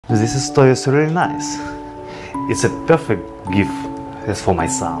This story is really nice. It's a perfect gift for my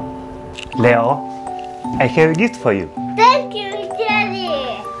son. Leo, I have a gift for you. Thank you, Daddy.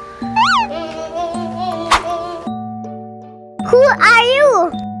 Who are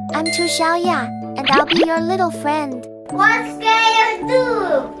you? I'm Tu Xiaoya, and I'll be your little friend. What can you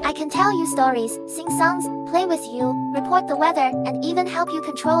do? I can tell you stories, sing songs, play with you, report the weather, and even help you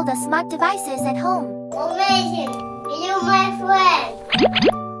control the smart devices at home. Amazing. You're my friend.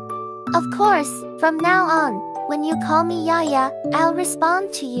 Of course, from now on, when you call me Yaya, I'll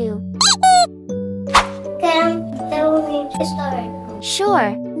respond to you. Can you tell me a story?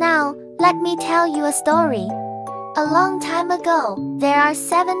 Sure, now, let me tell you a story. A long time ago, there are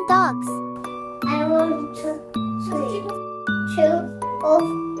 7 dogs. I want to sleep.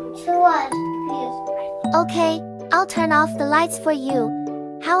 Two us, please. Okay, I'll turn off the lights for you.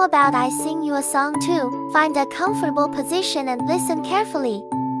 How about I sing you a song too? Find a comfortable position and listen carefully.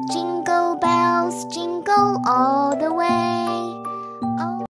 Jingle bells, jingle all the way.